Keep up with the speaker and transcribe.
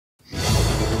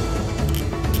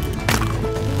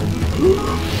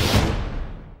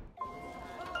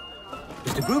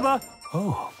Mr. Gruber.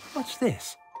 Oh, what's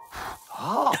this?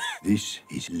 Ah, this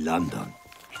is London.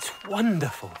 It's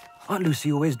wonderful. Aunt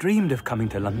Lucy always dreamed of coming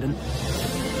to London.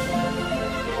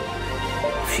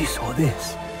 If she saw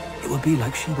this, it would be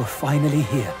like she were finally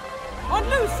here. Aunt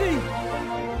Lucy!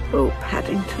 Oh,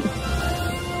 Paddington.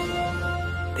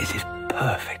 This is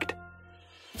perfect.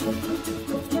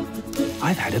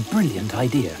 I've had a brilliant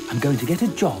idea. I'm going to get a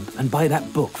job and buy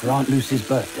that book for Aunt Lucy's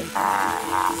birthday.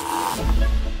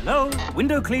 Hello,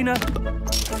 window cleaner.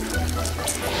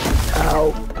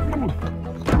 Ow.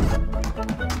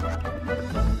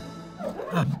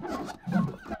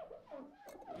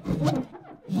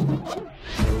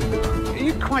 Are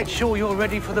you quite sure you're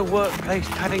ready for the workplace,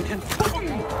 Paddington?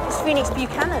 It's Phoenix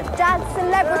Buchanan. Dad's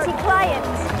celebrity client.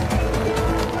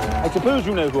 I suppose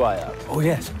you know who I am. Oh,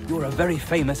 yes. You're a very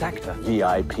famous actor.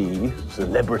 VIP,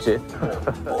 celebrity.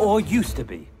 Or used to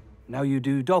be. Now you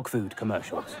do dog food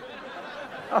commercials.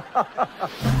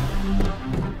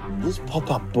 This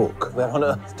pop-up book, where on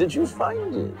earth did you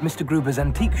find it? Mr. Gruber's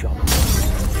antique shop.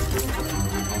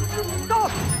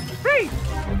 Stop! Freeze!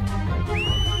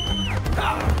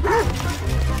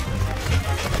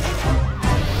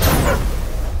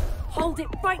 Hold it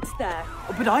right there.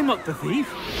 Oh, but I'm not the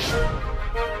thief.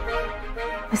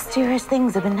 Mysterious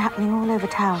things have been happening all over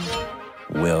town.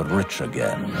 We're rich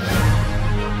again.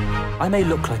 I may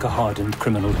look like a hardened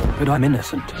criminal, but I'm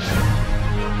innocent.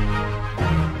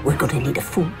 We're going to need a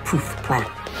foolproof plan.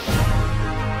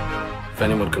 If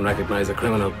anyone can recognize a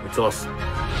criminal, it's us.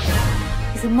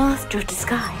 He's a master of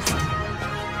disguise.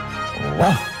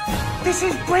 What? This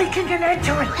is breaking and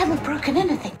entering. We haven't broken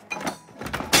anything.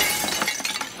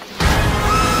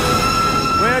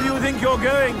 Where do you think you're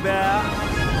going, Bear?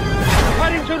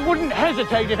 Paddington wouldn't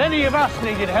hesitate if any of us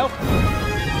needed help.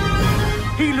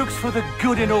 He looks for the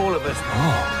good in all of us.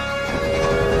 Oh.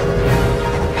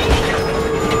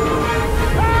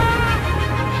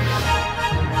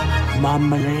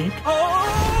 Marmalade. Oh!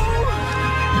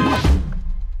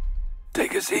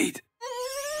 Take a seat.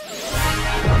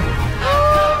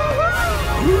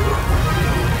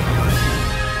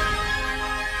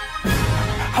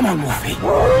 Come on, Wolfie.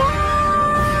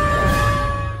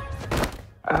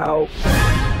 Ow.